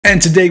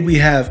And today we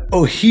have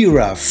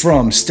HIRA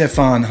from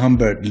Stephane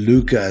Humbert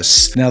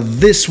Lucas. Now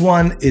this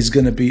one is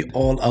going to be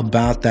all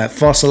about that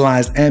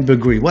fossilized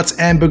ambergris. What's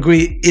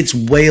ambergris? It's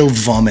whale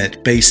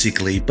vomit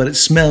basically, but it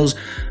smells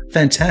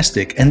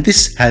fantastic, and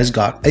this has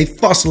got a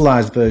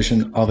fossilized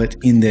version of it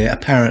in there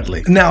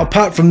apparently. Now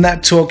apart from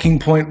that talking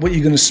point, what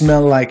you're going to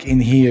smell like in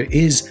here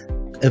is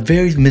a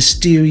very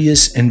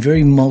mysterious and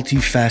very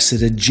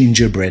multifaceted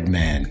gingerbread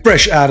man.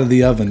 Fresh out of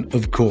the oven,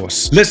 of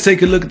course. Let's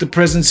take a look at the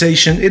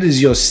presentation. It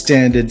is your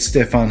standard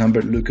Stephane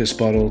Humbert Lucas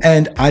bottle,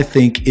 and I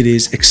think it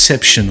is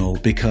exceptional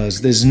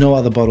because there's no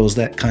other bottles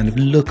that kind of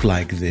look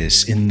like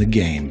this in the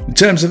game. In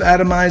terms of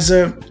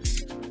atomizer,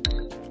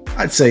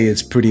 I'd say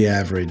it's pretty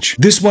average.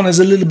 This one is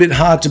a little bit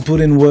hard to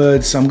put in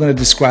words, so I'm going to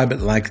describe it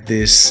like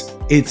this.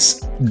 It's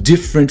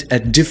different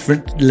at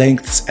different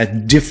lengths,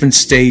 at different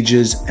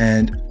stages,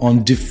 and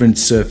on different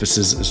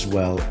surfaces as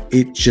well.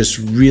 It just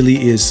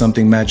really is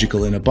something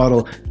magical in a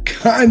bottle.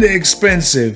 Kind of expensive,